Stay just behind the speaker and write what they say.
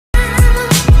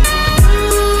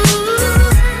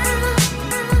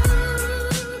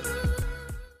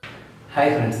Hi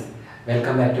friends,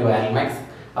 welcome back to Almax.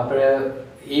 അപ്പോൾ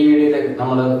ഈ വീഡിയോയിൽ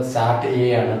നമ്മൾ സ്റ്റാർട്ട്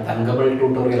ചെയ്യുകയാണ് തങ്കബിൾ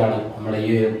ട്യൂട്ടോറിയലാണ് നമ്മൾ ഈ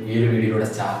ഒരു വീഡിയോയിലൂടെ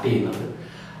സ്റ്റാർട്ട് ചെയ്യുന്നത്.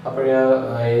 അപ്പോൾ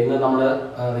ഇന്ന് നമ്മൾ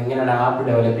എങ്ങനെയാണ് ആപ്പ്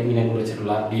ഡെവലപ്പിങ്ങിനെ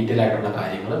കുറിച്ചിട്ടുള്ള ഡീറ്റെയിൽ ആയിട്ടുള്ള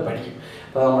കാര്യങ്ങൾ പഠിക്കും.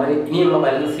 അപ്പോൾ നമ്മൾ ഇനിയുള്ള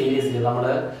വരുന്ന സീരീസിൽ നമ്മൾ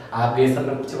ആപ്പ്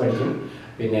ബേസിനെ കുറിച്ച് പഠിക്കും,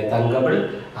 പിന്നെ തങ്കബിൾ,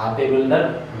 ആപ്പ് ബിൽഡർ,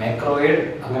 മാക്രോയിഡ്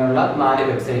അങ്ങനെയുള്ള 4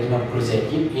 വെബ്സൈറ്റിനെ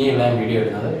കുറിച്ചായിരിക്കും ഇനിയുള്ള വീഡിയോ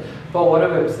ഇടുന്നത്. അപ്പോൾ ഓരോ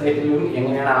വെബ്സൈറ്റിലും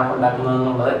എങ്ങനെയാണ് ആപ്പ്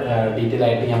ഉണ്ടാക്കുന്നതെന്നുള്ളത് ഡീറ്റെയിൽ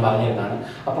ആയിട്ട് ഞാൻ പറഞ്ഞു തരുന്നതാണ്.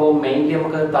 അപ്പോൾ മെയിൻലി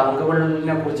നമുക്ക്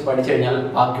തങ്കബിളിനെ കുറിച്ച് പഠിച്ചു കഴിഞ്ഞാൽ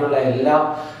ബാക്കിയുള്ള എല്ലാ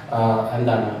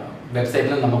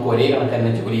വെബ്സൈറ്റിലും നമുക്ക് ഒരേ കണക്ക്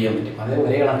തന്നെ ജോലി ചെയ്യാൻ പറ്റും, അതായത്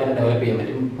ഒരേ കണക്ക് തന്നെ ഡെവലപ്പ് ചെയ്യാൻ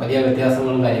പറ്റും, വലിയ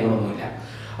വ്യത്യാസങ്ങളും കാര്യങ്ങളൊന്നുമില്ല.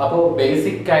 അപ്പോൾ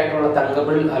ബേസിക് ആയിട്ടുള്ള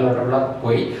തങ്കബിൾ അതിലോട്ടുള്ള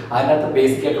പോയി അതിനകത്ത്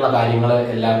ബേസിക് ആയിട്ടുള്ള കാര്യങ്ങൾ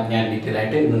എല്ലാം ഞാൻ ഡീറ്റെയിൽ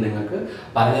ആയിട്ട് ഇന്ന് നിങ്ങൾക്ക്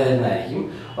പറഞ്ഞു തരുന്നതായിരിക്കും.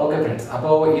 ഓക്കെ ഫ്രണ്ട്സ്,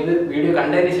 അപ്പോൾ ഇത് വീഡിയോ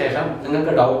കണ്ടതിന് ശേഷം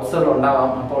നിങ്ങൾക്ക് ഡൗട്ട്സുകൾ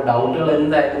ഉണ്ടാവാം. അപ്പോൾ ഡൗട്ടുകൾ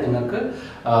എന്തായാലും നിങ്ങൾക്ക്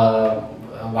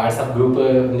വാട്സപ്പ്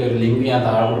ഗ്രൂപ്പിൻ്റെ ഒരു ലിങ്ക് ഞാൻ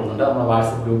താഴെ കൊടുക്കുന്നുണ്ട്. നമ്മുടെ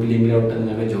വാട്സപ്പ് ഗ്രൂപ്പ് ലിങ്കിലോട്ട്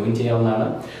നിങ്ങൾക്ക് ജോയിൻ ചെയ്യാവുന്നതാണ്.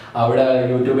 അവിടെ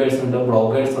യൂട്യൂബേഴ്സ് ഉണ്ട്,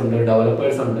 ബ്ലോഗേഴ്സ് ഉണ്ട്,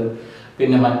 ഡെവലപ്പേഴ്സ് ഉണ്ട്,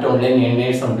 പിന്നെ മറ്റ് ഓൺലൈൻ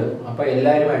ഏണേഴ്സ് ഉണ്ട്. അപ്പോൾ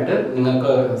എല്ലാവരുമായിട്ട്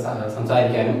നിങ്ങൾക്ക്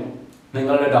സംസാരിക്കാനും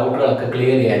നിങ്ങളുടെ ഡൗട്ടുകളൊക്കെ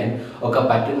ക്ലിയർ ചെയ്യാനും ഒക്കെ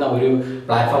പറ്റുന്ന ഒരു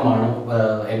പ്ലാറ്റ്ഫോമാണ്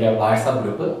എൻ്റെ വാട്സാപ്പ്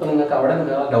ഗ്രൂപ്പ്. അപ്പോൾ നിങ്ങൾക്ക് അവിടെ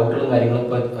നിങ്ങളുടെ ഡൗട്ടുകളും കാര്യങ്ങളും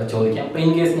ഇപ്പോൾ ചോദിക്കാം. അപ്പോൾ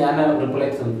ഇൻ കേസ് ഞാൻ റിപ്ലൈ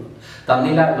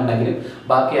തന്നില്ല എന്നുണ്ടെങ്കിലും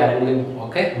ബാക്കി ആരെങ്കിലും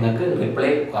ഒക്കെ നിങ്ങൾക്ക്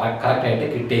റിപ്ലൈ കറക്റ്റായിട്ട്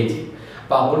കിട്ടുകയും ചെയ്യും.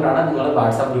 അപ്പോൾ അതുകൊണ്ടാണ് നിങ്ങൾ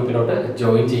വാട്സാപ്പ് ഗ്രൂപ്പിലോട്ട്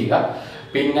ജോയിൻ ചെയ്യുക.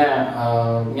 പിന്നെ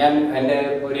ഞാൻ എൻ്റെ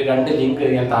ഒരു 2 ലിങ്ക്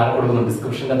ഞാൻ താഴെ കൊടുക്കുന്നുണ്ട്,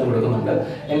 ഡിസ്ക്രിപ്ഷൻ്റെ അകത്ത് കൊടുക്കുന്നുണ്ട്.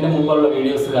 എൻ്റെ മുമ്പുള്ള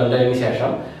വീഡിയോസ് കണ്ടതിന്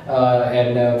ശേഷം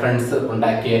എൻ്റെ ഫ്രണ്ട്സ്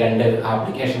ഉണ്ടാക്കിയ 2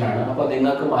 ആപ്ലിക്കേഷനാണ്. അപ്പോൾ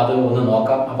നിങ്ങൾക്കും അത് ഒന്ന്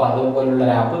നോക്കാം. അപ്പോൾ അതുപോലുള്ള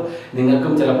ആപ്പ്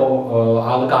നിങ്ങൾക്കും ചിലപ്പോൾ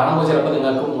അത് കാണുമ്പോൾ ചിലപ്പോൾ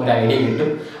നിങ്ങൾക്കും ഒരു ഐഡിയ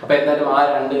കിട്ടും. അപ്പോൾ എന്തായാലും ആ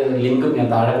 2 ലിങ്കും ഞാൻ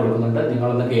താഴെ കൊടുക്കുന്നുണ്ട്,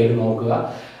 നിങ്ങളൊന്ന് കയറി നോക്കുക.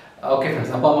 ഓക്കെ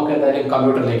ഫ്രണ്ട്സ്, അപ്പോൾ നമുക്ക് എന്തായാലും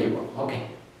കമ്പ്യൂട്ടറിലേക്ക് പോകാം. ഓക്കെ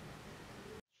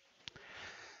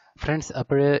ഫ്രണ്ട്സ്,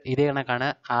 അപ്പോൾ ഇതേ കണക്കാണ്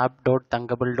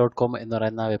app.thunkable.com എന്ന്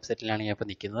പറയുന്ന വെബ്സൈറ്റിലാണ് ഞാൻ ഇപ്പോൾ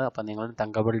നിൽക്കുന്നത്. അപ്പോൾ നിങ്ങൾ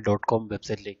thunkable.com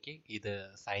വെബ്സൈറ്റിലേക്ക് ഇത്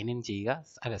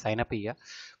സൈൻ അപ്പ് ചെയ്യുക.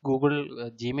 ഗൂഗിൾ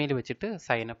ജിമെയിൽ വെച്ചിട്ട്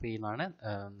സൈൻ അപ്പ് ചെയ്യുന്നതാണ്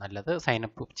നല്ലത്, സൈൻ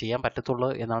അപ്പ് ചെയ്യാൻ പറ്റത്തുള്ളൂ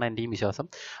എന്നാണ് എൻ്റെയും വിശ്വാസം.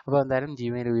 അപ്പോൾ എന്തായാലും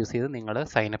ജിമെയിൽ യൂസ് ചെയ്ത് നിങ്ങൾ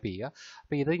സൈൻ അപ്പ് ചെയ്യുക.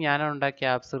 അപ്പോൾ ഇത് ഞാൻ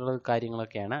ഉണ്ടാക്കിയ ആപ്സുകൾ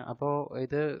കാര്യങ്ങളൊക്കെയാണ്. അപ്പോൾ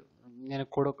ഇത് ഞാൻ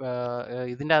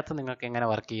ഇതിൻ്റെ അകത്ത് നിങ്ങൾക്ക് എങ്ങനെ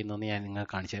വർക്ക് ചെയ്യുന്നതെന്ന് ഞാൻ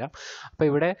നിങ്ങൾക്ക് കാണിച്ചു തരാം. അപ്പോൾ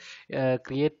ഇവിടെ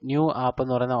ക്രിയേറ്റ് ന്യൂ ആപ്പ്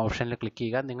എന്ന് പറയുന്ന ഓപ്ഷനിൽ ക്ലിക്ക്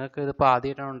ചെയ്യുക. നിങ്ങൾക്ക് ഇതിപ്പോൾ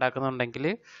ആദ്യമായിട്ടാണ് ഉണ്ടാക്കുന്നുണ്ടെങ്കിൽ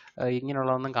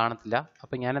ഇങ്ങനെയുള്ളതൊന്നും കാണത്തില്ല.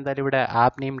 അപ്പോൾ ഞാൻ എന്തായാലും ഇവിടെ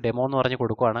ആപ്പ് നെയിം ഡെമോ എന്ന് പറഞ്ഞ്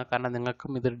കൊടുക്കുവാണ്. കാരണം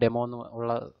നിങ്ങൾക്കും ഇത് ഡെമോ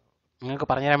നിങ്ങൾക്ക്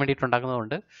പറഞ്ഞുതരാൻ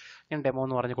വേണ്ടിയിട്ടുണ്ടാക്കുന്നതുകൊണ്ട് ഞാൻ ഡെമോ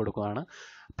എന്ന് പറഞ്ഞ് കൊടുക്കുകയാണ്.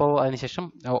 അപ്പോൾ അതിനുശേഷം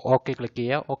ഓക്കെ ക്ലിക്ക്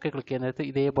ചെയ്യുക. ഓക്കെ ക്ലിക്ക് ചെയ്യുന്നിടത്ത്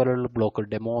ഇതേപോലെയുള്ള ബ്ലോക്ക്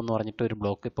ഡെമോ എന്ന് പറഞ്ഞിട്ട് ഒരു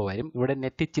ബ്ലോക്ക് ഇപ്പോൾ വരും. ഇവിടെ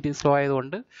നെറ്റ് ഇച്ചിരി സ്ലോ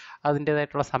ആയതുകൊണ്ട്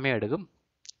അതിൻ്റേതായിട്ടുള്ള സമയം എടുക്കും.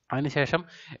 അതിനുശേഷം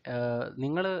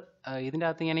നിങ്ങൾ ഇതിൻ്റെ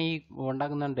അകത്ത് ഞാൻ ഈ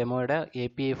ഉണ്ടാക്കുന്ന ഡെമോയുടെ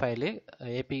API ഫയൽ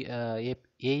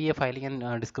AE ഫയൽ ഞാൻ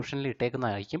ഡിസ്ക്രിപ്ഷനിൽ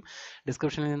ഇട്ടേക്കുന്നതായിരിക്കും.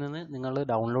 ഡിസ്ക്രിപ്ഷനിൽ നിന്ന് നിങ്ങൾ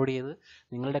ഡൗൺലോഡ് ചെയ്ത്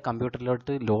നിങ്ങളുടെ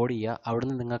കമ്പ്യൂട്ടറിലോട്ട് ലോഡ് ചെയ്യുക.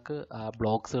 അവിടുന്ന് നിങ്ങൾക്ക്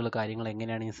ബ്ലോഗ്സുകൾ കാര്യങ്ങൾ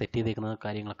എങ്ങനെയാണ് ഈ സെറ്റ് ചെയ്തേക്കുന്നത്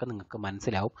കാര്യങ്ങളൊക്കെ നിങ്ങൾക്ക്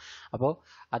മനസ്സിലാവും. അപ്പോൾ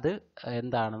അത്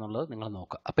എന്താണെന്നുള്ളത് നിങ്ങൾ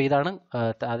നോക്കുക. അപ്പോൾ ഇതാണ്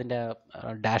അതിൻ്റെ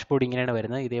ഡാഷ്ബോർഡ് ഇങ്ങനെയാണ്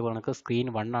വരുന്നത്. ഇതേപോലെ നമുക്ക് സ്ക്രീൻ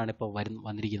 1 ആണ് ഇപ്പോൾ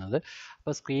വന്നിരിക്കുന്നത്.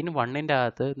 അപ്പോൾ സ്ക്രീൻ 1ൻ്റെ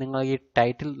അകത്ത് നിങ്ങൾ ഈ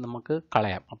ടൈറ്റിൽ നമുക്ക്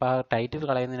കളയാം. അപ്പോൾ ആ ടൈറ്റിൽ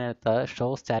കളയുന്നതിനകത്ത് ഷോ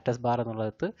സ്റ്റാറ്റസ് ബാർ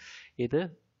എന്നുള്ളത് ഇത്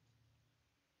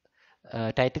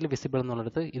ടൈറ്റിൽ വിസിബിൾ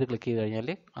എന്നുള്ളിടത്ത് ഇത് ക്ലിക്ക് ചെയ്ത് കഴിഞ്ഞാൽ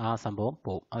ആ സംഭവം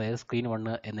പോകും, അതായത് സ്ക്രീൻ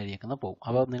 1 എന്നെഴുതിയിരിക്കുന്നത് പോകും.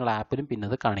 അപ്പോൾ നിങ്ങൾ ആപ്പിലും പിന്നെ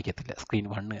അത് കാണിക്കത്തില്ല സ്ക്രീൻ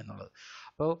 1 എന്നുള്ളത്.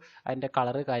 അപ്പോൾ അതിൻ്റെ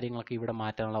കളറ് കാര്യങ്ങളൊക്കെ ഇവിടെ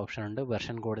മാറ്റാനുള്ള ഓപ്ഷൻ ഉണ്ട്.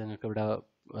 വെർഷൻ കോഡ് നിങ്ങൾക്ക് ഇവിടെ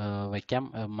വയ്ക്കാം,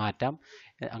 മാറ്റാം,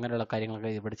 അങ്ങനെയുള്ള കാര്യങ്ങളൊക്കെ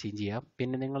ഇവിടെ ചേഞ്ച് ചെയ്യാം.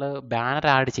 പിന്നെ നിങ്ങൾ ബാനർ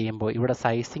ആഡ് ചെയ്യുമ്പോൾ ഇവിടെ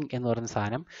സൈസിങ് എന്ന് പറയുന്ന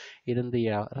സാധനം ഇതെന്ത്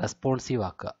ചെയ്യുക, റെസ്പോൺസീവ്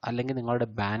ആക്കുക. അല്ലെങ്കിൽ നിങ്ങളുടെ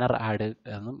ബാനർ ആഡ്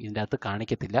ഒന്നും ഇതിൻ്റെ അകത്ത്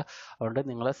കാണിക്കത്തില്ല. അതുകൊണ്ട്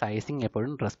നിങ്ങൾ സൈസിങ്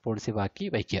എപ്പോഴും റെസ്പോൺസീവ് ആക്കി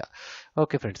വയ്ക്കുക.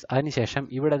 ഓക്കെ ഫ്രണ്ട്സ്, അതിനുശേഷം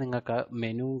ഇവിടെ നിങ്ങൾക്ക്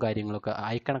മെനുവും കാര്യങ്ങളൊക്കെ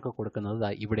ഐക്കണൊക്കെ കൊടുക്കുന്നത്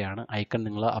ഇവിടെയാണ്. ഐക്കൺ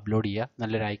നിങ്ങൾ അപ്ലോഡ് ചെയ്യുക.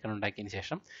 നല്ലൊരു ഐക്കൺ ഉണ്ടാക്കിയതിന്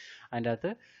ശേഷം അതിൻ്റെ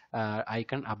അകത്ത്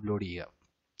ഐക്കൺ അപ്ലോഡ് ചെയ്യുക.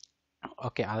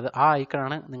 ഓക്കെ, ആ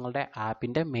ഐക്കണാണ് നിങ്ങളുടെ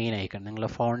ആപ്പിൻ്റെ മെയിൻ ഐക്കൺ. നിങ്ങൾ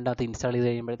ഫോണിൻ്റെ അകത്ത് ഇൻസ്റ്റാൾ ചെയ്ത്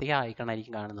കഴിയുമ്പോഴത്തേക്ക് ആ ഐക്കൺ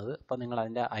ആയിരിക്കും കാണുന്നത്. അപ്പോൾ നിങ്ങൾ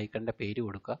അതിൻ്റെ ഐക്കണിൻ്റെ പേര്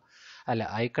കൊടുക്കുക,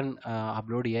 ഐക്കൺ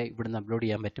അപ്ലോഡ് ചെയ്യുക. ഇവിടുന്ന് അപ്ലോഡ്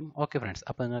ചെയ്യാൻ പറ്റും. ഓക്കെ ഫ്രണ്ട്സ്,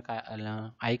 അപ്പോൾ നിങ്ങൾക്ക്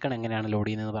ഐക്കൺ എങ്ങനെയാണ് ലോഡ്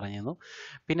ചെയ്യുന്നതെന്ന് പറഞ്ഞു തന്നു.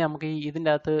 പിന്നെ നമുക്ക്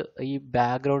ഇതിൻ്റെ അകത്ത് ഈ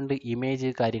ബാക്ക്ഗ്രൗണ്ട് ഇമേജ്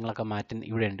കാര്യങ്ങളൊക്കെ മാറ്റാൻ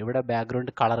ഇവിടെ ഉണ്ട്. ഇവിടെ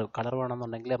ബാക്ക്ഗ്രൗണ്ട് കളർ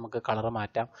വേണമെന്നുണ്ടെങ്കിൽ നമുക്ക് കളർ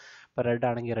മാറ്റാം. ഇപ്പോൾ റെഡ്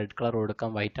ആണെങ്കിൽ റെഡ് കളർ കൊടുക്കാം,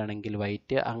 വൈറ്റ് ആണെങ്കിൽ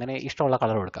വൈറ്റ്, അങ്ങനെ ഇഷ്ടമുള്ള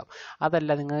കളർ കൊടുക്കാം.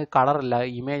 അതല്ല നിങ്ങൾക്ക് കളറല്ല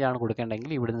ഇമേജ് ആണ്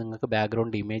കൊടുക്കേണ്ടെങ്കിൽ ഇവിടെ നിങ്ങൾക്ക്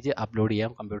ബാക്ക്ഗ്രൗണ്ട് ഇമേജ് അപ്ലോഡ്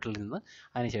ചെയ്യാം കമ്പ്യൂട്ടറിൽ നിന്ന്.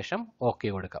 അതിനുശേഷം ഓക്കെ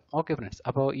കൊടുക്കാം. ഓക്കെ ഫ്രണ്ട്സ്,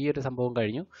 അപ്പോൾ ഈ ഒരു സംഭവം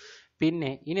കഴിഞ്ഞു.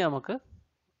 പിന്നെ ഇനി നമുക്ക്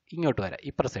ഇങ്ങോട്ട് വരാം.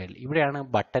 ഇപ്പുറ സൈഡിൽ ഇവിടെയാണ്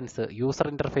ബട്ടൺസ്, യൂസർ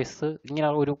ഇൻ്റർഫേസ്, ഇങ്ങനെ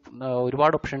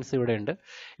ഒരുപാട് ഓപ്ഷൻസ് ഇവിടെ ഉണ്ട്.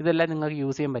 ഇതെല്ലാം നിങ്ങൾക്ക്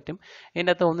യൂസ് ചെയ്യാൻ പറ്റും.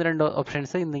 ഇതിൻ്റെ അകത്ത് 1-2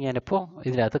 ഓപ്ഷൻസ് ഇന്ന് ഞാനിപ്പോൾ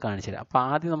ഇതിനകത്ത് കാണിച്ചു തരാം. അപ്പോൾ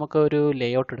ആദ്യം നമുക്ക് ഒരു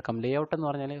ലേഔട്ട് എടുക്കാം. ലേഔട്ട് എന്ന്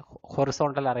പറഞ്ഞാൽ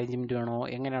ഹൊറിസോണ്ടൽ അറേഞ്ച്മെൻറ്റ് വേണോ,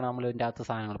 എങ്ങനെയാണ് നമ്മൾ ഇതിൻ്റെ അകത്ത്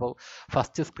സാധനങ്ങൾ, ഇപ്പോൾ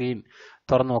ഫസ്റ്റ് സ്ക്രീൻ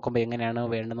തുറന്ന് നോക്കുമ്പോൾ എങ്ങനെയാണ്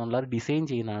വേണ്ടതെന്നുള്ളത് ഡിസൈൻ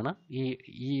ചെയ്യുന്നതാണ്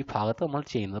ഈ ഭാഗത്ത് നമ്മൾ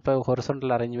ചെയ്യുന്നത്. ഇപ്പോൾ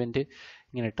ഹൊറിസോണ്ടൽ അറേഞ്ച്മെൻറ്റ്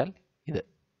ഇങ്ങനെ ഇട്ടാൽ ഇത്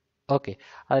ഓക്കെ.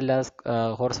 അതല്ല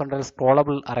ഹൊറിസോണ്ടൽ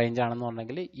സ്ക്രോളബിൾ അറേഞ്ച്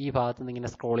ആണെന്നുണ്ടെങ്കിൽ ഈ ഭാഗത്ത് നിന്ന് ഇങ്ങനെ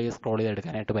സ്ക്രോൾ ചെയ്ത്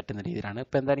എടുക്കാനായിട്ട് പറ്റുന്ന രീതിയിലാണ്.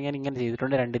 ഇപ്പോൾ എന്തായാലും ഞാൻ ഇങ്ങനെ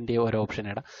ചെയ്തിട്ടുണ്ട്. രണ്ടിൻ്റെയും ഓരോ ഓപ്ഷൻ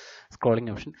ഇടാം,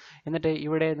 സ്ക്രോളിംഗ് ഓപ്ഷൻ. എന്നിട്ട്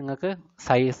ഇവിടെ നിങ്ങൾക്ക്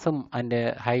സൈസും അതിൻ്റെ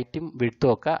ഹൈറ്റും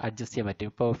വിഡ്ത്തും ഒക്കെ അഡ്ജസ്റ്റ് ചെയ്യാൻ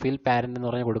പറ്റും. ഇപ്പോൾ ഫിൽ പാരൻ്റ് എന്ന്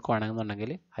പറഞ്ഞ്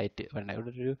കൊടുക്കുകയാണെന്നുണ്ടെങ്കിൽ ഹൈറ്റ് വേണ്ട,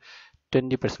 ഇവിടെ ഒരു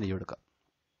 20% കൊടുക്കുക.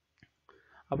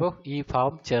 അപ്പോൾ ഈ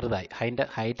ഭാഗം ചെറുതായി, അതിൻ്റെ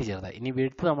ഹൈറ്റ് ചെറുതായി. ഇനി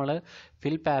വിഡ്ത്ത് നമ്മൾ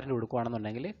ഫിൽ പാരൻ്റ്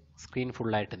കൊടുക്കുകയാണെന്നുണ്ടെങ്കിൽ സ്ക്രീൻ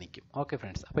ഫുള്ളായിട്ട് നിൽക്കും. ഓക്കെ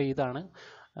ഫ്രണ്ട്സ്, അപ്പോൾ ഇതാണ്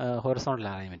ഹൊറിസോണ്ടൽ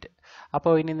അറേഞ്ച്മെൻറ്റ്.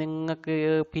 അപ്പോൾ ഇനി നിങ്ങൾക്ക്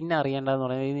പിന്നെ അറിയേണ്ടതെന്ന്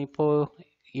പറഞ്ഞാൽ, ഇനിയിപ്പോൾ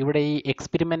ഇവിടെ ഈ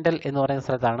എക്സ്പെരിമെൻ്റൽ എന്ന് പറയുന്ന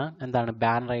സ്ഥലത്താണ് എന്താണ്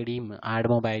ബാനർ ഐ ഡിയും ആഡ്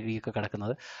മോബ് ഐ ഡിയും ഒക്കെ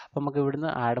കിടക്കുന്നത്. അപ്പോൾ നമുക്ക് ഇവിടുന്ന്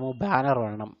ആഡ് മോബ് ബാനർ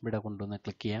വേണം ഇവിടെ കൊണ്ടുവന്ന്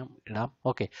ക്ലിക്ക് ഇടാം.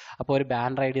 ഓക്കെ, അപ്പോൾ ഒരു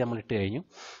ബാനർ ഐ ഡി നമ്മൾ ഇട്ട് കഴിഞ്ഞു.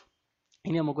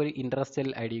 ഇനി നമുക്കൊരു ഇൻട്രസ്റ്റൽ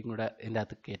ഐ ഡിയും കൂടെ ഇതിൻ്റെ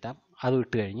അകത്ത് കയറ്റാം, അതും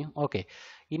ഇട്ട് കഴിഞ്ഞു. ഓക്കെ,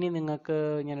 ഇനി നിങ്ങൾക്ക്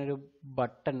ഞാനൊരു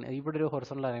ബട്ടൺ, ഇവിടെ ഒരു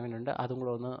ഹൊറിസോണ്ടൽ അറേഞ്ച്മെൻ്റ് ഉണ്ട്, അതും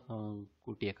കൂടെ ഒന്ന്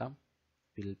കൂട്ടിയേക്കാം.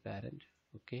 ഫിൽ പാരൻറ്റ്,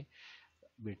 ഓക്കെ,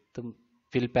 വിഡ്ത്തും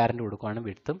ഫിൽ പാരൻ്റ് കൊടുക്കുകയാണ്,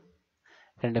 വിഡ്ത്തും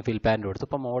രണ്ടും ഫിൽ പാരൻ്റ് കൊടുത്തു.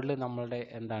 ഇപ്പോൾ മോഡൽ നമ്മളുടെ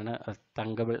എന്താണ്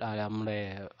തങ്കബിൾ, നമ്മുടെ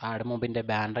ആഡ് മോബിൻ്റെ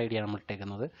ബാനർ ഐ ഡിയാണ് നമ്മൾ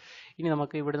ഇട്ടേക്കുന്നത്. ഇനി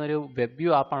നമുക്ക് ഇവിടുന്ന് ഒരു വെബ്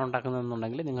വ്യൂ ആപ്പാണ്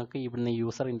ഉണ്ടാക്കുന്നതെന്നുണ്ടെങ്കിൽ നിങ്ങൾക്ക് ഇവിടുന്ന്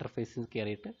യൂസർ ഇൻ്റർഫേസിൽ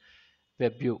കയറിയിട്ട്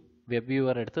വെബ്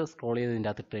വ്യൂവർ എടുത്ത് സ്ക്രോൾ ചെയ്ത് ഇതിൻ്റെ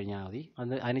അകത്ത് ഇട്ട് കഴിഞ്ഞാൽ മതി.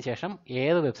 അതിനുശേഷം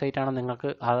ഏത് വെബ്സൈറ്റാണോ നിങ്ങൾക്ക്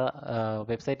ആ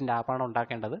വെബ്സൈറ്റിൻ്റെ ആപ്പാണോ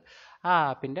ഉണ്ടാക്കേണ്ടത്, ആ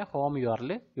ആപ്പിൻ്റെ ഹോം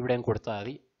URL ഇവിടെയും കൊടുത്താൽ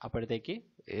മതി. അപ്പോഴത്തേക്ക്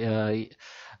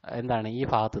എന്താണ് ഈ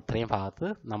ഭാഗത്ത്, ഇത്രയും ഭാഗത്ത്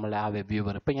നമ്മൾ ആ വെബ്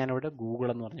വ്യൂവർ, ഇപ്പോൾ ഞാനിവിടെ ഗൂഗിൾ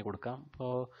എന്ന് പറഞ്ഞ് കൊടുക്കാം,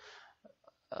 ഇപ്പോൾ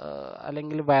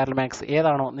അല്ലെങ്കിൽ വൈറൽ മാക്സ്,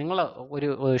 ഏതാണോ നിങ്ങൾ ഒരു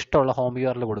ഇഷ്ടമുള്ള ഹോം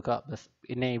URL കൊടുക്കുക.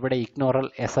 പിന്നെ ഇവിടെ ഇഗ്നോറൽ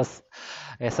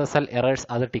SSL എറേഴ്സ്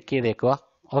അത് ടിക്ക് ചെയ്തേക്കുക.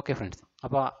 ഓക്കെ ഫ്രണ്ട്സ്,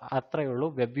 അപ്പോൾ അത്രയേ ഉള്ളൂ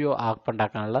വെബ് വ്യൂ ആപ്പ്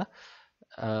ഉണ്ടാക്കാനുള്ള.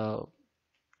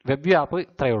 വെബ് വ്യൂ ആപ്പ്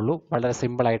ഇത്രയേ ഉള്ളൂ, വളരെ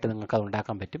സിമ്പിളായിട്ട് നിങ്ങൾക്ക് അത്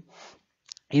ഉണ്ടാക്കാൻ പറ്റും.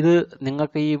 ഇത്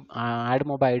നിങ്ങൾക്ക് ഈ ആഡ്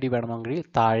മോബ് ഐ ഡി വേണമെങ്കിൽ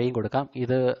താഴെയും കൊടുക്കാം.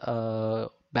 ഇത്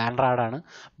ബാനർ ആഡാണ്.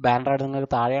 ബാനർ ആഡ് നിങ്ങൾക്ക്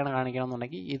താഴെയാണ്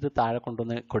കാണിക്കണമെന്നുണ്ടെങ്കിൽ ഇത് താഴെ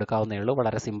കൊണ്ടുവന്ന് കൊടുക്കാവുന്നേ ഉള്ളൂ.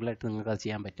 വളരെ സിമ്പിളായിട്ട് നിങ്ങൾക്ക് അത്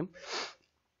ചെയ്യാൻ പറ്റും.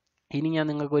 ഇനി ഞാൻ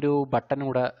നിങ്ങൾക്കൊരു ബട്ടൺ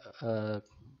കൂടെ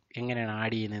എങ്ങനെയാണ്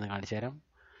ആഡ് ചെയ്യുന്നതെന്ന് കാണിച്ചു തരാം.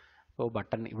 അപ്പോൾ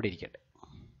ബട്ടൺ ഇവിടെ ഇരിക്കട്ടെ.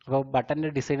 അപ്പോൾ ബട്ടൻ്റെ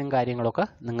ഡിസൈനും കാര്യങ്ങളൊക്കെ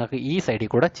നിങ്ങൾക്ക് ഈ സൈഡിൽ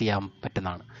കൂടെ ചെയ്യാൻ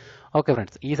പറ്റുന്നതാണ്. ഓക്കെ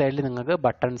ഫ്രണ്ട്സ്, ഈ സൈഡിൽ നിങ്ങൾക്ക്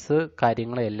ബട്ടൺസ്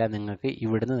കാര്യങ്ങളും എല്ലാം നിങ്ങൾക്ക്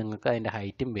ഇവിടുന്ന് നിങ്ങൾക്ക് അതിൻ്റെ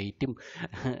ഹൈറ്റും വെയ്റ്റും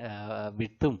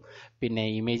വിഡ്ത്തും പിന്നെ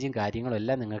ഇമേജും കാര്യങ്ങളും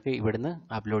എല്ലാം നിങ്ങൾക്ക് ഇവിടുന്ന്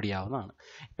അപ്ലോഡ് ചെയ്യാവുന്നതാണ്.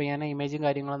 ഇപ്പോൾ ഞാൻ ഇമേജും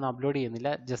കാര്യങ്ങളൊന്നും അപ്ലോഡ്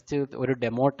ചെയ്യുന്നില്ല, ജസ്റ്റ് ഒരു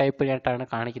ഡെമോ ടൈപ്പ് ആയിട്ടാണ്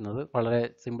കാണിക്കുന്നത്, വളരെ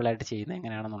സിമ്പിളായിട്ട് ചെയ്യുന്നത്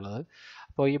എങ്ങനെയാണെന്നുള്ളത്.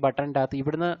 അപ്പോൾ ഈ ബട്ടണിൻ്റെ അകത്ത്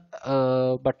ഇവിടുന്ന്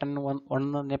ബട്ടൺ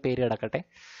 1 തന്നെ പേര് കിടക്കട്ടെ.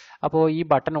 അപ്പോൾ ഈ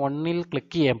ബട്ടൺ 1-ൽ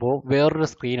ക്ലിക്ക് ചെയ്യുമ്പോൾ വേറൊരു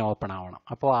സ്ക്രീൻ ഓപ്പൺ ആവണം.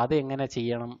 അപ്പോൾ അത് എങ്ങനെ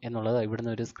ചെയ്യണം എന്നുള്ളത്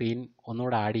ഇവിടുന്ന് ഒരു സ്ക്രീൻ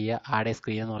ഒന്നുകൂടെ ആഡ് ചെയ്യുക. ആഡ്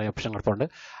സ്ക്രീൻ എന്ന് പറയുന്ന ഓപ്ഷൻ കൊടുത്തുകൊണ്ട്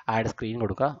ആഡ് സ്ക്രീൻ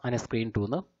കൊടുക്കുക. അതിന് സ്ക്രീൻ 2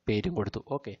 എന്ന് പേരും കൊടുത്തു.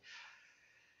 ഓക്കെ,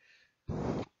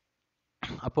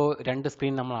 അപ്പോൾ 2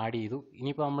 സ്ക്രീൻ നമ്മൾ ആഡ് ചെയ്തു.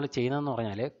 ഇനിയിപ്പോൾ നമ്മൾ ചെയ്യുന്നതെന്ന്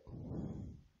പറഞ്ഞാൽ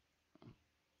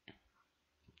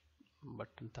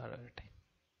ബട്ടൺ താഴെ വരട്ടെ,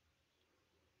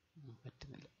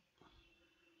 പറ്റുന്നില്ല.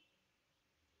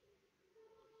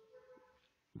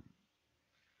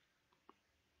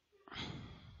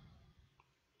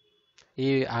 ഈ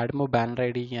add mob banner I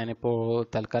D ഞാനിപ്പോൾ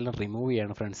തൽക്കാലം റിമൂവ്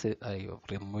ചെയ്യാണ് ഫ്രണ്ട്സ്. അയ്യോ,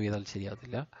 റിമൂവ് ചെയ്താൽ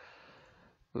ശരിയാകത്തില്ല.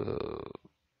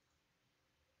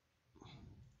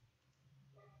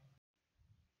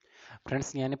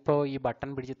 ഫ്രണ്ട്സ്, ഞാനിപ്പോൾ ഈ ബട്ടൺ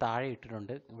പിടിച്ച് താഴെ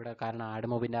ഇട്ടിട്ടുണ്ട് ഇവിടെ, കാരണം ആഡ്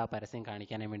മോബിൻ്റെ ആ പരസ്യം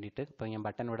കാണിക്കാൻ വേണ്ടിയിട്ട്. ഇപ്പോൾ ഞാൻ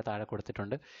ബട്ടൺ ഇവിടെ താഴെ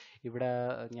കൊടുത്തിട്ടുണ്ട്. ഇവിടെ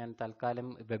ഞാൻ തൽക്കാലം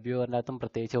വെബ് വ്യൂവറിനകത്തും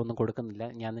പ്രത്യേകിച്ച് ഒന്നും കൊടുക്കുന്നില്ല.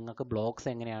 ഞാൻ നിങ്ങൾക്ക് ബ്ലോഗ്സ്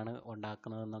എങ്ങനെയാണ്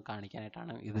ഉണ്ടാക്കുന്നതെന്ന്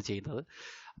കാണിക്കാനായിട്ടാണ് ഇത് ചെയ്യുന്നത്.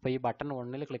 അപ്പോൾ ഈ ബട്ടൺ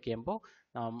 1-ൽ ക്ലിക്ക് ചെയ്യുമ്പോൾ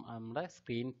നമ്മുടെ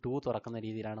സ്ക്രീൻ 2 തുറക്കുന്ന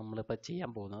രീതിയിലാണ് നമ്മളിപ്പോൾ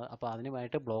ചെയ്യാൻ പോകുന്നത്. അപ്പോൾ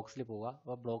അതിനുമായിട്ട് ബ്ലോഗ്സിൽ പോവുക.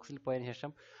 അപ്പോൾ ബ്ലോഗ്സിൽ പോയതിന്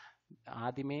ശേഷം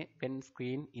ആദ്യമേ പെൻ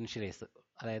സ്ക്രീൻ ഇനിഷ്യലൈസ്,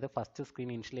 അതായത് ഫസ്റ്റ്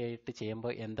സ്ക്രീൻ ഇനിഷ്യലൈറ്റ്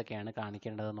ചെയ്യുമ്പോൾ എന്തൊക്കെയാണ്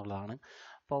കാണിക്കേണ്ടതെന്നുള്ളതാണ്.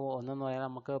 അപ്പോൾ ഒന്നെന്ന് പറയാൻ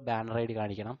നമുക്ക് ബാനർ ഐ ഡി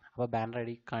കാണിക്കണം. അപ്പോൾ ബാനർ ഐ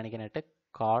ഡി കാണിക്കാനായിട്ട്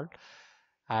call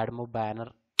add move banner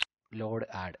load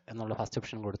add എന്നുള്ള ഫസ്റ്റ്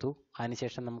ഓപ്ഷൻ കൊടുത്തു.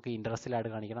 അതിനുശേഷം നമുക്ക് ഇൻട്രസ്റ്റിൽ ആഡ്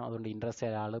കാണിക്കണം, അതുകൊണ്ട് ഇൻട്രസ്റ്റ്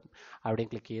ആളും അവിടെയും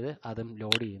ക്ലിക്ക് ചെയ്ത് അതും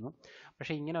ലോഡ് ചെയ്യുന്നു.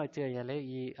 പക്ഷേ ഇങ്ങനെ വെച്ച് കഴിഞ്ഞാൽ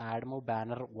ഈ ആഡ് മൂവ്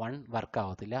ബാനർ 1 വർക്ക്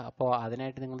ആവത്തില്ല. അപ്പോൾ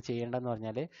അതിനായിട്ട് നിങ്ങൾ ചെയ്യേണ്ടതെന്ന്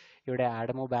പറഞ്ഞാൽ ഇവിടെ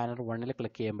ആഡ് മൂവ് ബാനർ 1-ൽ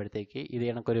ക്ലിക്ക് ചെയ്യുമ്പോഴത്തേക്ക് ഇത്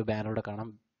കണക്കൊരു ബാനർ കൂടെ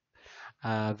കാണാം.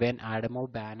 When add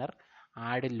move banner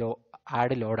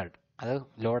add loaded, അത്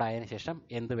ലോഡ് ആയതിനു ശേഷം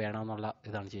എന്ത് വേണമെന്നുള്ള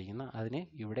ഇതാണ് ചെയ്യുന്നത്. അതിന്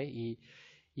ഇവിടെ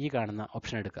ഈ കാണുന്ന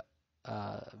ഓപ്ഷൻ എടുക്കുക,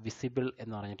 വിസിബിൾ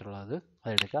എന്ന് പറഞ്ഞിട്ടുള്ളത്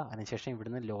അതെടുക്കുക. അതിനുശേഷം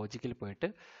ഇവിടുന്ന് ലോജിക്കിൽ പോയിട്ട്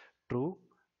ട്രൂ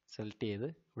സെലക്ട് ചെയ്ത്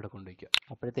ഇവിടെ കൊണ്ടുവയ്ക്കുക.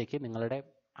 അപ്പോഴത്തേക്ക് നിങ്ങളുടെ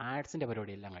ആഡ്സിൻ്റെ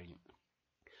പരിപാടി എല്ലാം കഴിഞ്ഞു.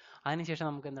 അതിനുശേഷം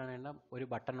നമുക്ക് എന്താണ് വേണ്ട, ഒരു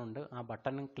ബട്ടൺ ഉണ്ട്. ആ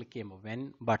ബട്ടൺ ക്ലിക്ക് ചെയ്യുമ്പോൾ വെൻ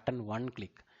ബട്ടൺ 1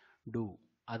 ക്ലിക്ക് ഡു,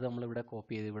 അത് നമ്മളിവിടെ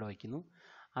കോപ്പി ചെയ്ത് ഇവിടെ വയ്ക്കുന്നു.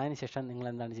 അതിനുശേഷം നിങ്ങൾ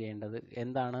എന്താണ് ചെയ്യേണ്ടത്,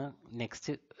 എന്താണ്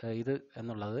നെക്സ്റ്റ് ഇത്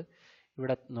എന്നുള്ളത്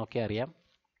ഇവിടെ നോക്കിയാൽ അറിയാം.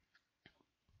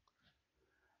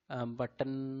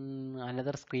 ബട്ടൺ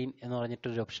അനദർ സ്ക്രീൻ എന്ന്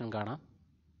പറഞ്ഞിട്ടൊരു ഓപ്ഷൻ കാണാം.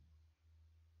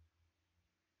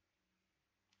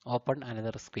 Open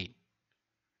another screen.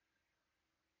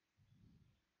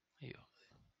 അയ്യോ,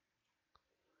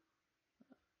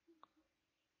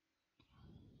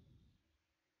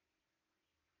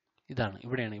 ഇതാണ്,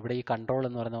 ഇവിടെയാണ്. ഇവിടെ ഈ കൺട്രോൾ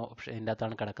എന്ന് പറയുന്ന ഓപ്ഷൻ ഇതിൻ്റെ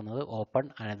അകത്താണ് കിടക്കുന്നത്. ഓപ്പൺ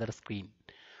അനദർ സ്ക്രീൻ,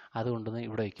 അതുകൊണ്ടൊന്ന്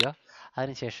ഇവിടെ വയ്ക്കുക.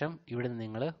 അതിനുശേഷം ഇവിടെ നിന്ന്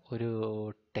നിങ്ങൾ ഒരു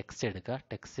ടെക്സ്റ്റ് എടുക്കുക.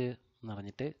 ടെക്സ്റ്റ് എന്ന്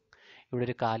പറഞ്ഞിട്ട് ഇവിടെ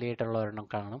ഒരു കാലിയായിട്ടുള്ള ഒരെണ്ണം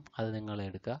കാണും, അത് നിങ്ങൾ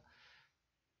എടുക്കുക.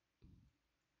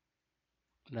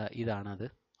 ഇതാണത്,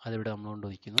 അതിവിടെ നമ്മൾ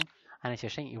കൊണ്ടുവയ്ക്കുന്നു.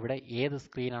 അതിനുശേഷം ഇവിടെ ഏത്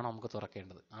സ്ക്രീനാണോ നമുക്ക്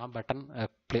തുറക്കേണ്ടത്, ആ ബട്ടൺ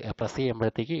പ്രസ്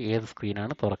ചെയ്യുമ്പോഴത്തേക്ക് ഏത്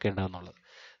സ്ക്രീനാണ് തുറക്കേണ്ടതെന്നുള്ളത്,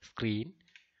 സ്ക്രീൻ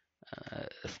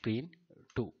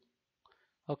 2.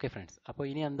 ഓക്കെ ഫ്രണ്ട്സ്, അപ്പോൾ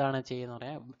ഇനി എന്താണ് ചെയ്യുന്നത്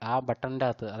പറയാം, ആ ബട്ടണിൻ്റെ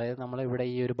അകത്ത്, അതായത് നമ്മൾ ഇവിടെ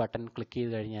ഈ ഒരു ബട്ടൺ ക്ലിക്ക്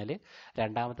ചെയ്ത് കഴിഞ്ഞാൽ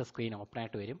രണ്ടാമത്തെ സ്ക്രീൻ ഓപ്പൺ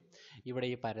ആയിട്ട് വരും. ഇവിടെ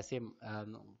ഈ പരസ്യം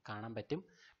കാണാൻ പറ്റും.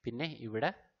 പിന്നെ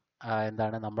ഇവിടെ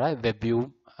എന്താണ് നമ്മളെ വെബ് വ്യൂവും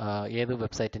ഏത്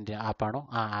വെബ്സൈറ്റിൻ്റെ ആപ്പാണോ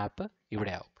ആ ആപ്പ്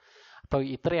ഇവിടെ ആവും. അപ്പോൾ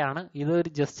ഇത്രയാണ്. ഇതൊരു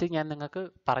ജസ്റ്റ് ഞാൻ നിങ്ങൾക്ക്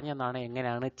പറഞ്ഞു തന്നാണ്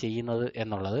എങ്ങനെയാണ് ചെയ്യുന്നത്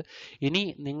എന്നുള്ളത്. ഇനി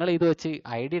നിങ്ങൾ ഇത് വെച്ച്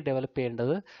ഐ ഡി ഡെവലപ്പ്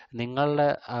ചെയ്യേണ്ടത് നിങ്ങളുടെ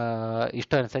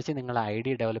ഇഷ്ടമനുസരിച്ച് നിങ്ങൾ ഐ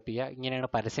ഡി ഡെവലപ്പ് ചെയ്യുക. ഇങ്ങനെയാണ്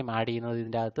പരസ്യം ആഡ് ചെയ്യുന്നത്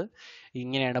ഇതിൻ്റെ അകത്ത്,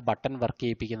 ഇങ്ങനെയാണ് ബട്ടൺ വർക്ക്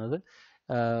ചെയ്യിപ്പിക്കുന്നത്,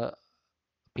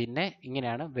 പിന്നെ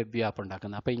ഇങ്ങനെയാണ് വെബ് വ്യൂ ആപ്പ്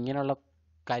ഉണ്ടാക്കുന്നത്. അപ്പോൾ ഇങ്ങനെയുള്ള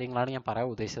കാര്യങ്ങളാണ് ഞാൻ പറയാൻ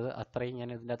ഉദ്ദേശിച്ചത്. അത്രയും ഞാൻ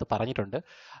ഇതിൻ്റെ അകത്ത് പറഞ്ഞിട്ടുണ്ട്.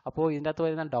 അപ്പോൾ ഇതിൻ്റെ അകത്ത്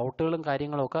വരുന്ന ഡൗട്ടുകളും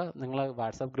കാര്യങ്ങളൊക്കെ നിങ്ങൾ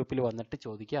വാട്സാപ്പ് ഗ്രൂപ്പിൽ വന്നിട്ട്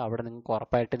ചോദിക്കുക. അവിടെ നിങ്ങൾക്ക്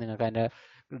ഉറപ്പായിട്ട് നിങ്ങൾക്ക് അതിൻ്റെ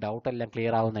ഡൗട്ടെല്ലാം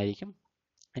ക്ലിയർ ആവുന്നതായിരിക്കും.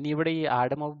 ഇനി ഇവിടെ ഈ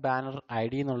add mob banner I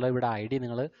D എന്നുള്ള ഇവിടെ ഐ ഡി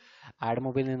നിങ്ങൾ ആഡ്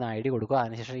മൊബൈലിൽ നിന്ന് ഐ ഡി കൊടുക്കുക.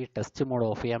 അതിനുശേഷം ഈ ടെസ്റ്റ് മോഡ്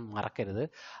ഓഫ് ചെയ്യാൻ മറക്കരുത്.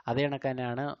 അതേ കണക്ക്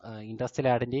തന്നെയാണ് ഇൻട്രസ്റ്റൽ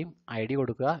ആഡിൻ്റെയും ഐ ഡി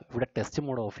കൊടുക്കുക, ഇവിടെ ടെസ്റ്റ്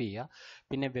മോഡ് ഓഫ് ചെയ്യുക.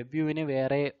 പിന്നെ വെബ് വ്യൂവിന്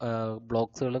വേറെ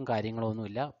ബ്ലോക്സുകളും കാര്യങ്ങളും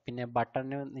ഒന്നുമില്ല. പിന്നെ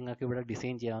ബട്ടണിന് നിങ്ങൾക്ക് ഇവിടെ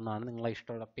ഡിസൈൻ ചെയ്യാവുന്നതാണ്. നിങ്ങളെ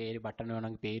ഇഷ്ടമുള്ള പേര്, ബട്ടൺ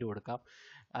വേണമെങ്കിൽ പേര് കൊടുക്കാം,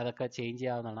 അതൊക്കെ ചേഞ്ച്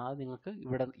ചെയ്യാവുന്നതാണ്. അത് നിങ്ങൾക്ക്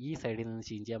ഇവിടെ ഈ സൈഡിൽ നിന്ന്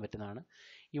ചേഞ്ച് ചെയ്യാൻ പറ്റുന്നതാണ്.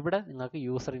 ഇവിടെ നിങ്ങൾക്ക്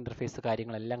യൂസർ ഇൻ്റർഫേസ്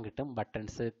കാര്യങ്ങളെല്ലാം കിട്ടും.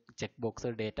 Buttons, check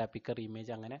box, data picker,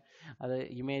 image, അങ്ങനെ അത്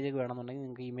ഇമേജ് വേണമെന്നുണ്ടെങ്കിൽ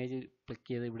നിങ്ങൾക്ക് ഇമേജ് ക്ലിക്ക്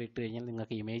ചെയ്ത് ഇവിടെ ഇട്ട് കഴിഞ്ഞാൽ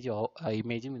നിങ്ങൾക്ക്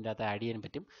ഇമേജും ഇതിൻ്റെ അകത്ത് ആഡ് ചെയ്യാൻ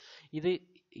പറ്റും. ഇത്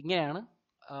ഇങ്ങനെയാണ്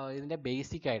ഇതിൻ്റെ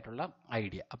ബേസിക് ആയിട്ടുള്ള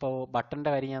ഐഡിയ. അപ്പോൾ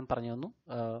ബട്ടൻ്റെ കാര്യം ഞാൻ പറഞ്ഞു തന്നു,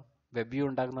 വെബ് വ്യൂ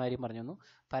ഉണ്ടാക്കുന്ന കാര്യം പറഞ്ഞു തന്നു,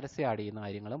 പരസ്യം ആഡ് ചെയ്യുന്ന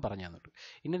കാര്യങ്ങളും പറഞ്ഞു തന്നിട്ടു.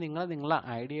 ഇനി നിങ്ങളെ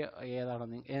ഐഡിയ ഏതാണോ,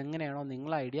 എങ്ങനെയാണോ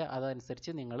നിങ്ങളെ ഐഡിയ,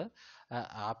 അതനുസരിച്ച് നിങ്ങൾ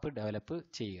ആപ്പ് ഡെവലപ്പ്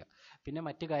ചെയ്യുക. പിന്നെ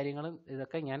മറ്റു കാര്യങ്ങളും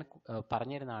ഇതൊക്കെ ഞാൻ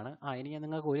പറഞ്ഞു തരുന്നതാണ്. ഇനി ഞാൻ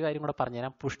നിങ്ങൾക്ക് ഒരു കാര്യം കൂടെ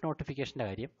പറഞ്ഞുതരാം, പുഷ് നോട്ടിഫിക്കേഷൻ്റെ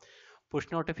കാര്യം.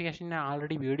 പുഷ് നോട്ടിഫിക്കേഷൻ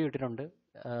ആൾറെഡി വീഡിയോ ഇട്ടിട്ടുണ്ട്,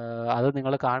 അത്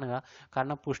നിങ്ങൾ കാണുക.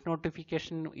 കാരണം പുഷ്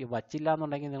നോട്ടിഫിക്കേഷൻ വച്ചില്ല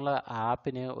എന്നുണ്ടെങ്കിൽ നിങ്ങൾ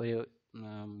ആപ്പിന് ഒരു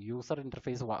യൂസർ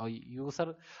ഇൻ്റർഫേസ് യൂസർ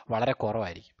വളരെ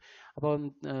കുറവായിരിക്കും. അപ്പോൾ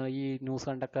ഈ ന്യൂസ്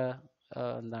കണ്ടൊക്കെ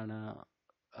എന്താണ്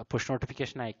പുഷ്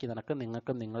നോട്ടിഫിക്കേഷൻ അയക്കി നടക്കും.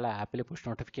 നിങ്ങൾക്ക് നിങ്ങളുടെ ആപ്പിൽ പുഷ്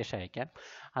നോട്ടിഫിക്കേഷൻ അയക്കാൻ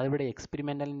അതിവിടെ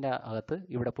എക്സ്പെരിമെൻ്റലിൻ്റെ അകത്ത്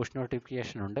ഇവിടെ പുഷ്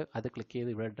നോട്ടിഫിക്കേഷൻ ഉണ്ട്. അത് ക്ലിക്ക്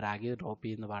ചെയ്ത് ഇവിടെ ഡ്രാഗ് ചെയ്ത് ഡ്രോപ്പ്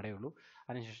ചെയ്യുന്ന പാടേ ഉള്ളൂ.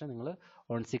 അതിനുശേഷം നിങ്ങൾ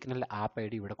on signal app I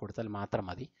D ഇവിടെ കൊടുത്താൽ മാത്രം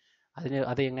മതി.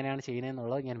 അത് എങ്ങനെയാണ്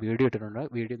ചെയ്യുന്നതെന്നുള്ളത് ഞാൻ വീഡിയോ ഇട്ടിട്ടുണ്ട്.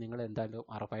 വീഡിയോ നിങ്ങൾ എന്തായാലും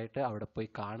ഉറപ്പായിട്ട് അവിടെ പോയി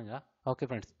കാണുക. ഓക്കെ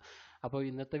ഫ്രണ്ട്സ്, അപ്പോൾ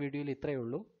ഇന്നത്തെ വീഡിയോയിൽ ഇത്രയേ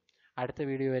ഉള്ളൂ. അടുത്ത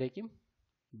വീഡിയോ വരേക്കും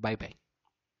ബൈ ബൈ.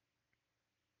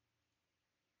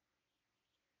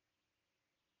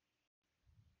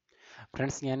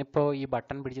 ഫ്രണ്ട്സ്, ഞാനിപ്പോൾ ഈ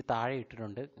ബട്ടൺ പിടിച്ച് താഴെ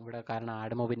ഇട്ടിട്ടുണ്ട് ഇവിടെ, കാരണം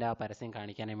ആഡ് മോബിൻ്റെ ആ പരസ്യം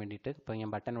കാണിക്കാനും വേണ്ടിയിട്ട്. ഇപ്പോൾ ഞാൻ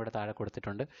ബട്ടൺ ഇവിടെ താഴെ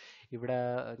കൊടുത്തിട്ടുണ്ട്. ഇവിടെ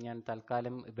ഞാൻ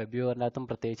തൽക്കാലം വെബ് വ്യൂവറിനകത്തും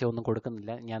പ്രത്യേകിച്ച് ഒന്നും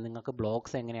കൊടുക്കുന്നില്ല. ഞാൻ നിങ്ങൾക്ക്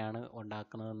ബ്ലോഗ്സ് എങ്ങനെയാണ്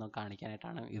ഉണ്ടാക്കുന്നതെന്ന്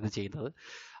കാണിക്കാനായിട്ടാണ് ഇത് ചെയ്തത്.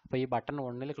 അപ്പോൾ ഈ ബട്ടൺ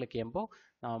 1 ക്ലിക്ക് ചെയ്യുമ്പോൾ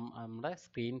നമ്മുടെ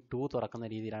സ്ക്രീൻ 2 തുറക്കുന്ന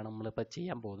രീതിയിലാണ് നമ്മളിപ്പോൾ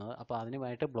ചെയ്യാൻ പോകുന്നത്. അപ്പോൾ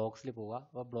അതിനുമായിട്ട് ബ്ലോഗ്സിൽ പോവുക.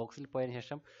 അപ്പോൾ ബ്ലോഗ്സിൽ പോയതിന്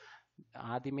ശേഷം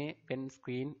ആദ്യമേ വെൻ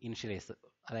സ്ക്രീൻ ഇനിഷ്യലൈസ്,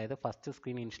 അതായത് ഫസ്റ്റ്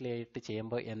സ്ക്രീൻ ഇനിഷ്യലൈറ്റ്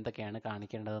ചെയ്യുമ്പോൾ എന്തൊക്കെയാണ്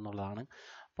കാണിക്കേണ്ടതെന്നുള്ളതാണ്.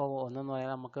 അപ്പോൾ ഒന്നെന്ന് പറയാൻ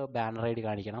നമുക്ക് ബാനർ ഐ ഡി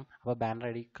കാണിക്കണം. അപ്പോൾ ബാനർ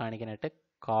ഐ ഡി കാണിക്കാനായിട്ട്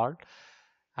call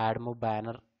add move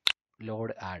banner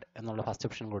load add എന്നുള്ള ഫസ്റ്റ്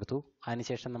ഓപ്ഷൻ കൊടുത്തു.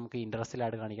 അതിനുശേഷം നമുക്ക് ഇൻട്രസ്റ്റൽ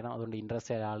ആഡ് കാണിക്കണം. അതുകൊണ്ട്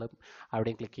ഇൻട്രസ്റ്റൽ ആളും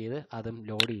അവിടെയും ക്ലിക്ക് ചെയ്ത് അതും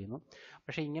ലോഡ് ചെയ്യുന്നു.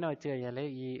 പക്ഷേ ഇങ്ങനെ വെച്ച് കഴിഞ്ഞാൽ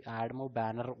ഈ ആഡ് മൂവ്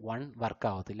ബാനർ 1 വർക്ക്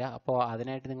ആവത്തില്ല. അപ്പോൾ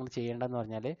അതിനായിട്ട് നിങ്ങൾ ചെയ്യേണ്ടതെന്ന്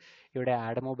പറഞ്ഞാൽ ഇവിടെ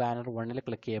ആഡ് മൂവ് ബാനർ 1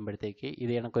 ക്ലിക്ക് ചെയ്യുമ്പോഴത്തേക്ക്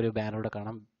ഇത് കണക്കൊരു ബാനർ ഇവിടെ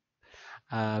കാണാം,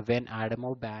 when add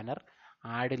move banner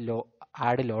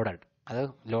add loaded. അത്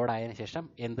ലോഡ് ആയതിനു ശേഷം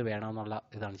എന്ത് വേണമെന്നുള്ള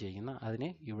ഇതാണ് ചെയ്യുന്നത്. അതിന്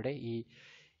ഇവിടെ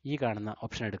ഈ കാണുന്ന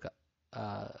ഓപ്ഷൻ എടുക്കുക,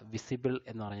 വിസിബിൾ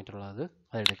എന്ന് പറഞ്ഞിട്ടുള്ളത്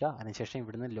അതെടുക്കുക. അതിനുശേഷം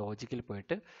ഇവിടുന്ന് ലോജിക്കിൽ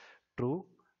പോയിട്ട് ട്രൂ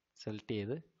സെലക്ട്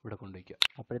ചെയ്ത് ഇവിടെ കൊണ്ടുവയ്ക്കുക.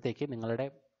 അപ്പോഴത്തേക്ക് നിങ്ങളുടെ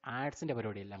ആഡ്സിൻ്റെ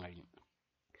പരിപാടി എല്ലാം കഴിഞ്ഞു.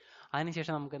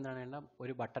 അതിനുശേഷം നമുക്ക് എന്താണ് വേണ്ട,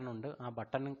 ഒരു ബട്ടൺ ഉണ്ട്. ആ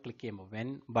ബട്ടൺ ക്ലിക്ക് ചെയ്യുമ്പോൾ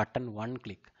വെൻ ബട്ടൺ 1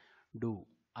 ക്ലിക്ക് ഡു,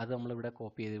 അത് നമ്മളിവിടെ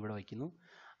കോപ്പി ചെയ്ത് ഇവിടെ വയ്ക്കുന്നു.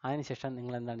 അതിനുശേഷം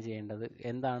നിങ്ങൾ എന്താണ് ചെയ്യേണ്ടത്,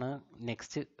 എന്താണ്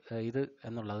നെക്സ്റ്റ് ഇത്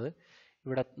എന്നുള്ളത്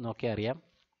ഇവിടെ നോക്കിയാൽ അറിയാം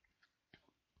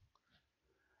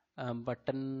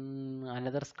ബട്ടൺ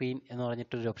അനദർ സ്ക്രീൻ എന്ന്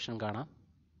പറഞ്ഞിട്ടൊരു ഓപ്ഷൻ കാണാം.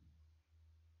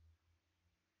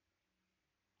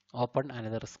 Open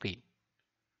another screen.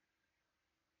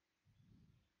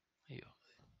 അയ്യോ,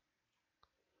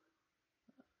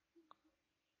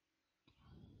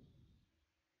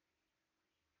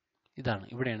 ഇതാണ്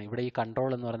ഇവിടെ ഈ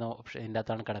കൺട്രോൾ എന്ന് പറയുന്ന ഓപ്ഷൻ ഇതിൻ്റെ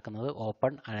അകത്താണ് കിടക്കുന്നത്.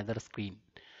 ഓപ്പൺ അനദർ സ്ക്രീൻ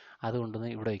അതുകൊണ്ടൊന്ന്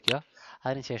ഇവിടെ വയ്ക്കുക.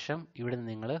 അതിനുശേഷം ഇവിടെ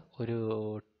നിങ്ങൾ ഒരു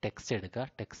ടെക്സ്റ്റ് എടുക്കുക.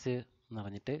 ടെക്സ്റ്റ് എന്ന്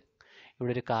പറഞ്ഞിട്ട്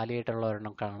ഇവിടെ ഒരു കാലിയായിട്ടുള്ള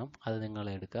ഒരെണ്ണം കാണും, അത് നിങ്ങൾ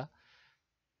എടുക്കുക.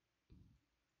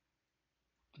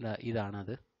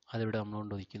 ഇതാണത്, അതിവിടെ നമ്മൾ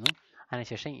കൊണ്ടുവയ്ക്കുന്നു.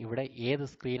 അതിനുശേഷം ഇവിടെ ഏത്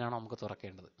സ്ക്രീനാണോ നമുക്ക്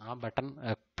തുറക്കേണ്ടത്, ആ ബട്ടൺ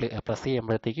പ്രസ്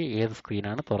ചെയ്യുമ്പോഴത്തേക്ക് ഏത്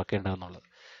സ്ക്രീനാണ് തുറക്കേണ്ടതെന്നുള്ളത്.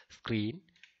 സ്ക്രീൻ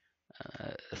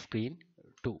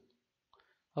 2.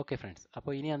 ഓക്കെ ഫ്രണ്ട്സ്,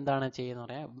 അപ്പോൾ ഇനി എന്താണ് ചെയ്യുന്നത്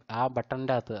പറയാം. ആ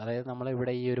ബട്ടണിൻ്റെ അകത്ത്, അതായത് നമ്മൾ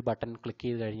ഇവിടെ ഈ ഒരു ബട്ടൺ ക്ലിക്ക്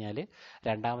ചെയ്ത് കഴിഞ്ഞാൽ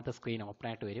രണ്ടാമത്തെ സ്ക്രീൻ ഓപ്പൺ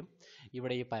ആയിട്ട് വരും.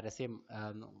 ഇവിടെ ഈ പരസ്യം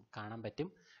കാണാൻ പറ്റും.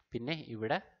 പിന്നെ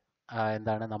ഇവിടെ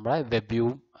എന്താണ് നമ്മളെ വെബ്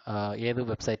വ്യൂവും ഏത്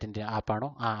വെബ്സൈറ്റിൻ്റെ ആപ്പാണോ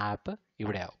ആ ആപ്പ്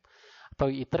ഇവിടെ ആവും.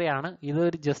 അപ്പോൾ ഇത്രയാണ്.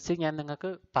 ഇതൊരു ജസ്റ്റ് ഞാൻ നിങ്ങൾക്ക്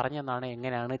പറഞ്ഞു തന്നാണ്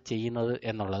എങ്ങനെയാണ് ചെയ്യുന്നത്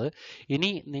എന്നുള്ളത്. ഇനി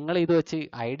നിങ്ങൾ ഇത് വെച്ച്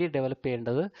ഐഡിയ ഡെവലപ്പ്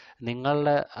ചെയ്യേണ്ടത്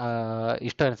നിങ്ങളുടെ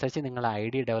ഇഷ്ടമനുസരിച്ച് നിങ്ങൾ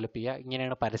ഐഡിയ ഡെവലപ്പ് ചെയ്യുക.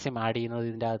 ഇങ്ങനെയാണ് പരസ്യം ആഡ് ചെയ്യുന്നത്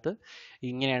ഇതിൻ്റെ അകത്ത്,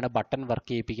 ഇങ്ങനെയാണ് ബട്ടൺ വർക്ക്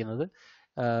ചെയ്യിപ്പിക്കുന്നത്,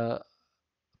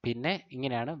 പിന്നെ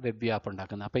ഇങ്ങനെയാണ് വെബ് വ്യൂ ആപ്പ്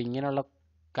ഉണ്ടാക്കുന്നത്. അപ്പോൾ ഇങ്ങനെയുള്ള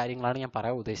കാര്യങ്ങളാണ് ഞാൻ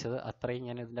പറയാൻ ഉദ്ദേശിച്ചത്. അത്രയും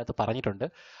ഞാൻ ഇതിൻ്റെ അകത്ത് പറഞ്ഞിട്ടുണ്ട്.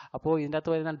 അപ്പോൾ ഇതിൻ്റെ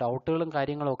അകത്ത് വരുന്ന ഡൗട്ടുകളും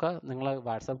കാര്യങ്ങളൊക്കെ നിങ്ങൾ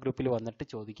വാട്സാപ്പ് ഗ്രൂപ്പിൽ വന്നിട്ട്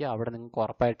ചോദിക്കുക. അവിടെ നിങ്ങൾക്ക്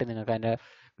ഉറപ്പായിട്ട് നിങ്ങൾക്ക് അതിൻ്റെ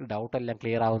ഡൗട്ടെല്ലാം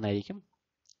ക്ലിയർ ആവുന്നതായിരിക്കും.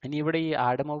 ഇനി ഇവിടെ ഈ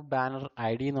add mob banner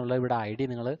I D എന്നുള്ള ഇവിടെ ഐ ഡി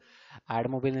നിങ്ങൾ ആഡ്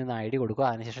മൊബൈലിൽ നിന്ന് ഐ ഡി കൊടുക്കുക.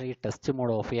 അതിനുശേഷം ഈ ടെസ്റ്റ്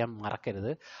മോഡ് ഓഫ് ചെയ്യാൻ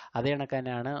മറക്കരുത്. അതേ കണക്ക്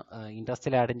തന്നെയാണ്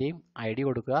ഇൻട്രസ്റ്റൽ ആഡിൻ്റെയും ഐ ഡി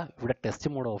കൊടുക്കുക. ഇവിടെ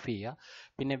ടെസ്റ്റ് മോഡ് ഓഫ് ചെയ്യുക.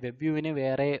 പിന്നെ വെബ് വ്യൂവിന്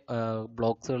വേറെ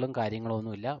ബ്ലോക്സുകളും കാര്യങ്ങളും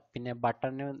ഒന്നുമില്ല. പിന്നെ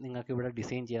ബട്ടണിന് നിങ്ങൾക്ക് ഇവിടെ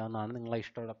ഡിസൈൻ ചെയ്യാവുന്നതാണ്. നിങ്ങളെ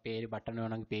ഇഷ്ടമുള്ള പേര്, ബട്ടൺ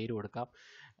വേണമെങ്കിൽ പേര് കൊടുക്കാം,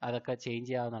 അതൊക്കെ ചേഞ്ച്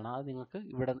ചെയ്യാവുന്നതാണ്. അത് നിങ്ങൾക്ക്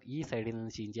ഇവിടെ ഈ സൈഡിൽ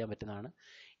നിന്ന് ചേഞ്ച് ചെയ്യാൻ പറ്റുന്നതാണ്.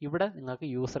 ഇവിടെ നിങ്ങൾക്ക്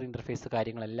യൂസർ ഇൻ്റർഫേസ്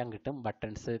കാര്യങ്ങളെല്ലാം കിട്ടും.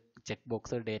 Buttons, check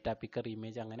box, data picker,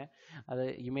 image, അങ്ങനെ അത്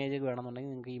ഇമേജ്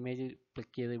വേണമെന്നുണ്ടെങ്കിൽ നിങ്ങൾക്ക് ഇമേജ്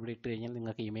ക്ലിക്ക് ചെയ്ത് ഇവിടെ ഇട്ട് കഴിഞ്ഞാൽ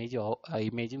നിങ്ങൾക്ക്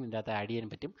ഇമേജും ഇതിൻ്റെ അകത്ത് ആഡ് ചെയ്യാൻ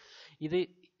പറ്റും. ഇത്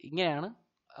ഇങ്ങനെയാണ്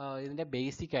ഇതിൻ്റെ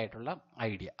ബേസിക് ആയിട്ടുള്ള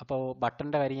ഐഡിയ. അപ്പോൾ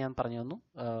ബട്ടൻ്റെ കാര്യം ഞാൻ പറഞ്ഞു തന്നു,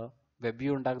 വെബ്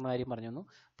വ്യൂ ഉണ്ടാക്കുന്ന കാര്യം പറഞ്ഞു തന്നു,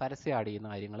 പരസ്യം ആഡ് ചെയ്യുന്ന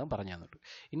കാര്യങ്ങളും പറഞ്ഞു തന്നിട്ടു.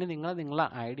 ഇനി നിങ്ങളെ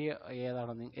ഐഡിയ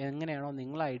ഏതാണോ, എങ്ങനെയാണോ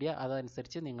നിങ്ങളെ ഐഡിയ,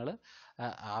 അതനുസരിച്ച് നിങ്ങൾ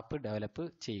ആപ്പ് ഡെവലപ്പ്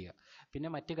ചെയ്യുക. പിന്നെ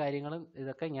മറ്റു കാര്യങ്ങളും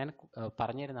ഇതൊക്കെ ഞാൻ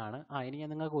പറഞ്ഞു തരുന്നതാണ്. ഇനി ഞാൻ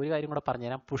നിങ്ങൾക്ക് ഒരു കാര്യം കൂടെ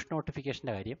പറഞ്ഞുതരാം, പുഷ്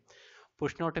നോട്ടിഫിക്കേഷൻ്റെ കാര്യം.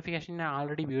 പുഷ് നോട്ടിഫിക്കേഷൻ ഞാൻ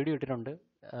ആൾറെഡി വീഡിയോ ഇട്ടിട്ടുണ്ട്,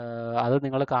 അത്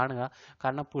നിങ്ങൾ കാണുക.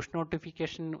 കാരണം പുഷ്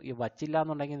നോട്ടിഫിക്കേഷൻ വച്ചില്ല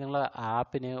എന്നുണ്ടെങ്കിൽ നിങ്ങൾ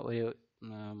ആപ്പിന് ഒരു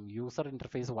യൂസർ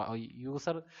ഇൻ്റർഫേസ്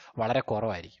യൂസർ വളരെ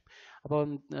കുറവായിരിക്കും. അപ്പോൾ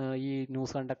ഈ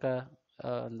ന്യൂസ് കണ്ടൊക്കെ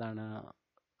എന്താണ്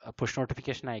പുഷ്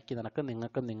നോട്ടിഫിക്കേഷൻ അയക്കി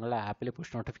നിങ്ങൾക്ക് നിങ്ങളുടെ ആപ്പിൽ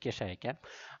പുഷ് നോട്ടിഫിക്കേഷൻ അയക്കാൻ.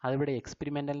 അതിവിടെ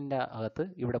എക്സ്പെരിമെൻ്റലിൻ്റെ അകത്ത്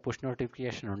ഇവിടെ പുഷ്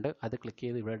നോട്ടിഫിക്കേഷൻ ഉണ്ട്. അത് ക്ലിക്ക്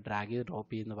ചെയ്ത് ഇവിടെ ഡ്രാഗ് ചെയ്ത്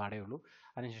ഡ്രോപ്പ് ചെയ്യുന്ന പാടേ ഉള്ളൂ.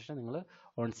 അതിനുശേഷം നിങ്ങൾ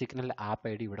on signal app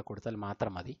I D ഇവിടെ കൊടുത്താൽ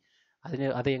മാത്രം മതി.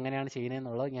 അത് എങ്ങനെയാണ്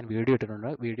ചെയ്യുന്നതെന്നുള്ളത് ഞാൻ വീഡിയോ ഇട്ടിട്ടുണ്ട്.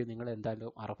 വീഡിയോ നിങ്ങൾ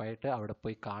എന്തായാലും ഉറപ്പായിട്ട് അവിടെ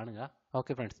പോയി കാണുക.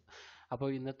 ഓക്കെ ഫ്രണ്ട്സ്, അപ്പോൾ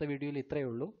ഇന്നത്തെ വീഡിയോയിൽ ഇത്രയേ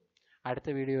ഉള്ളൂ. അടുത്ത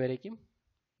വീഡിയോ വരേക്കും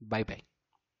bye bye.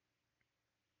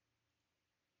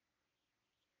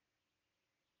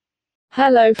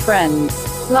 Hello friends,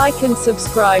 like and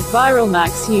subscribe Viral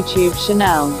Max YouTube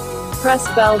channel. Press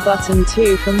bell button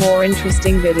too for more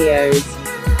interesting videos.